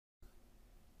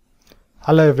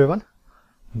Hello everyone,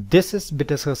 this is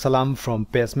Bitaskar Salam from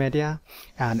Pes Media,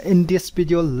 and in this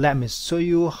video let me show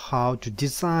you how to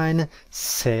design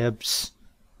shapes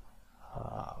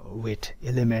with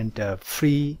Elementor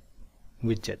free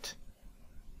widget.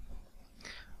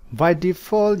 By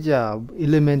default,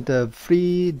 Elementor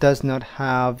free does not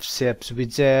have shapes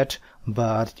widget,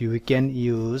 but you can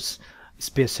use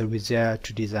Spacer widget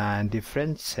to design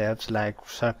different shapes like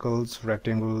circles,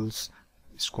 rectangles,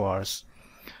 squares.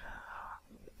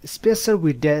 Spacer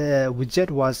widget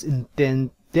was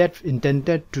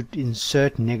intended to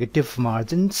insert negative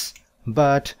margins,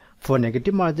 but for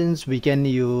negative margins we can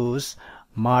use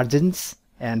margins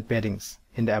and paddings.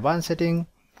 In the advanced setting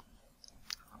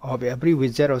of every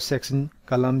widget or section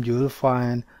column, you will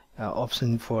find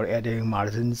option for adding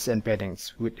margins and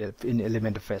paddings in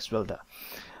Elementor Face Builder.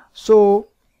 So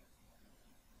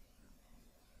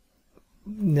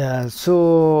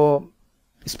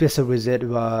Spacer widget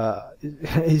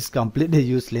is completely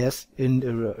useless in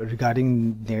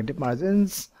regarding negative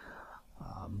margins,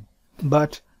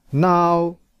 but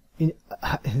now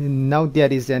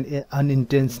there is an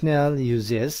unintentional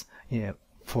uses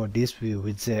for this free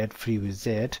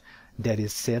widget. There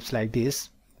is shapes like this.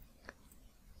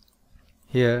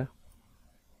 Here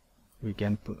we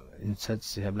can insert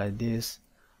shape like this.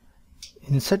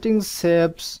 Inserting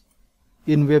shapes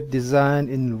in web design,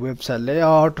 in website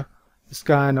layout, is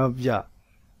kind of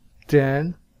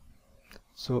trend.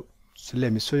 So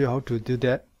let me show you how to do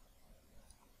that.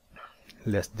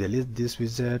 Let's delete this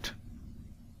widget,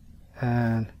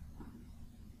 and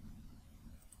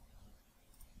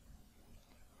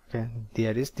okay,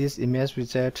 there is this image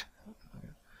widget,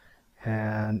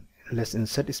 and let's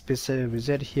insert a Spacer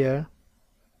widget here,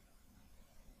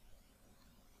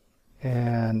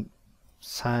 and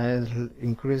size,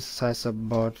 increase size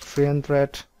about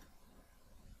 300,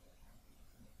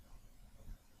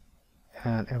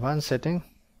 and advanced setting,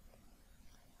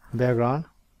 background,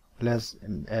 let's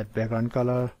add background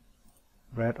color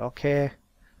red. Okay,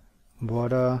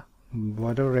 border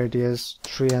radius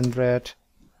 300,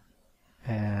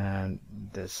 and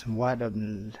this white,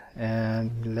 and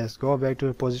let's go back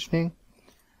to positioning,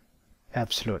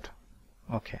 absolute.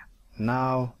 Okay,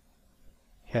 now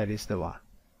here is the one.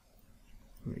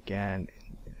 We can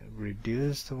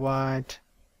reduce the white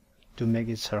to make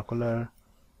it circular.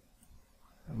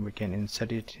 We can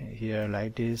insert it here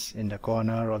like this in the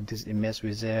corner of this image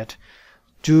widget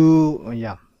to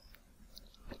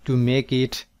make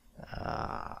it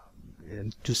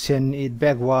to send it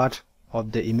backward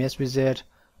of the image widget.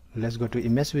 Let's go to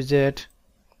image widget,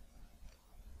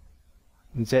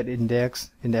 Z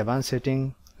index. In the advanced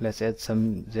setting, let's add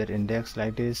some Z index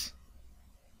like this.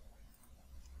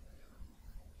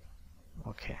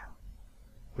 Okay,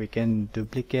 we can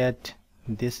duplicate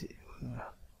this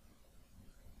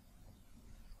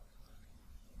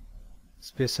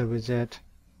Spacer widget.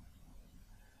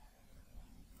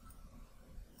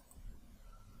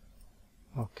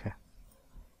 Okay,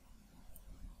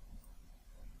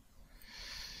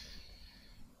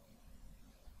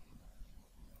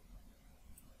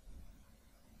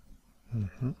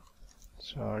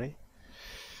 sorry,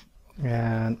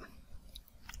 and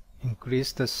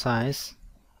increase the size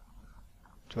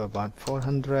to about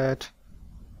 400,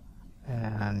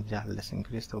 and let's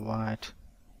increase the white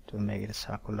to make it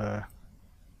circular.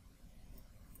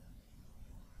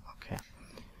 Okay,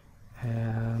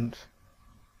 and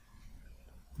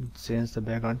change the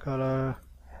background color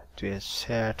to a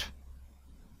shade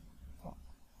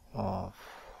of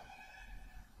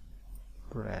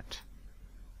red,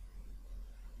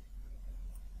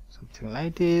 something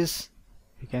like this.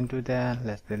 You can do that.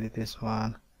 Let's delete this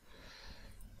one.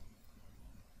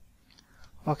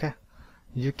 Okay,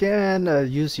 you can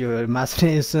use your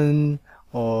imagination,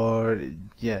 or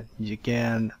you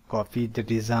can copy the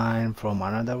design from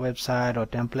another website or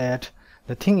template.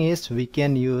 The thing is, we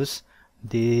can use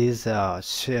this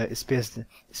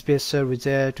Spacer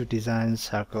widget to design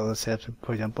circle shapes.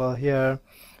 For example, here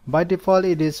by default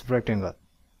it is rectangle.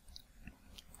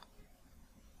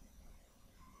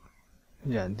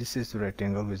 This is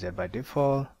rectangle widget by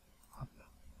default.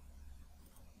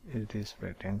 It is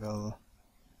rectangle.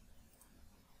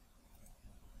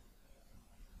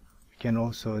 You can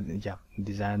also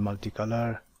design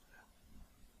multicolor.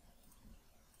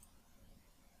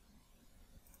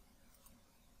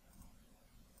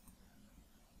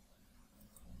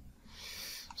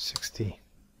 Sixty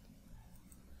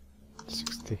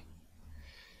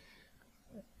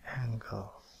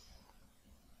angle.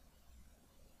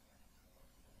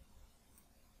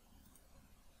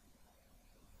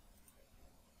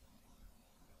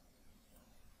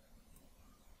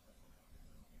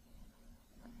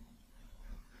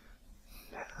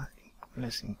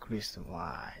 let's increase the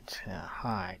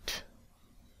height.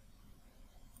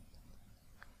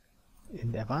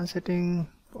 In the advanced setting,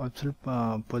 absolute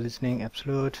positioning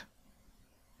absolute,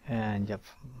 and yep,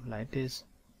 like this.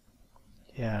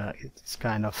 Yeah, it's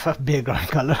kind of a background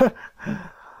color.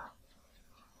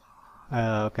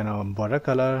 Kind of border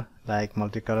color, like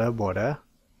multicolor border,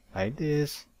 like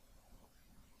this.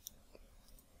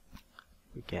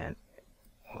 We can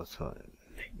also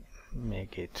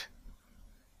make it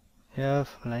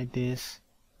like this.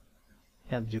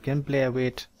 Yep, you can play with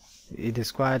it.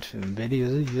 Is quite very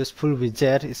useful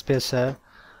widget spacer,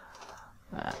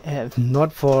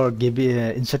 not for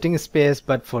inserting space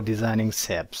but for designing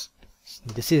shapes.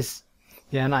 This is,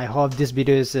 yeah, and I hope this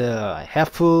video is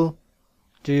helpful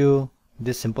to you.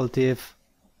 This simple tip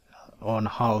on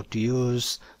how to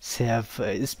use shape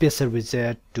spacer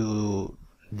widget to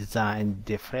design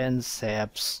different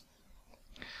shapes.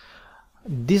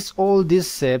 All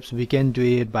these shapes we can do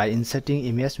it by inserting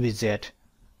image widget,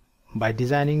 by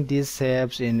designing these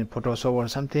shapes in Photoshop or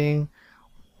something,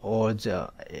 or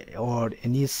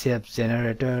any shape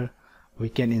generator. We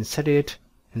can insert it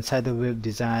inside the web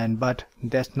design, but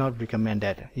that's not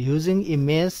recommended. Using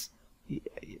image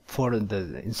for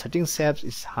the inserting shapes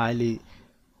is highly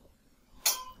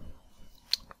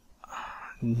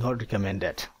not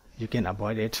recommended. You can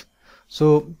avoid it.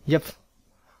 So yep,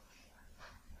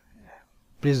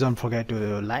 please don't forget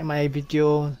to like my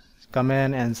video,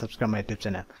 comment and subscribe my YouTube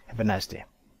channel. Have a nice day.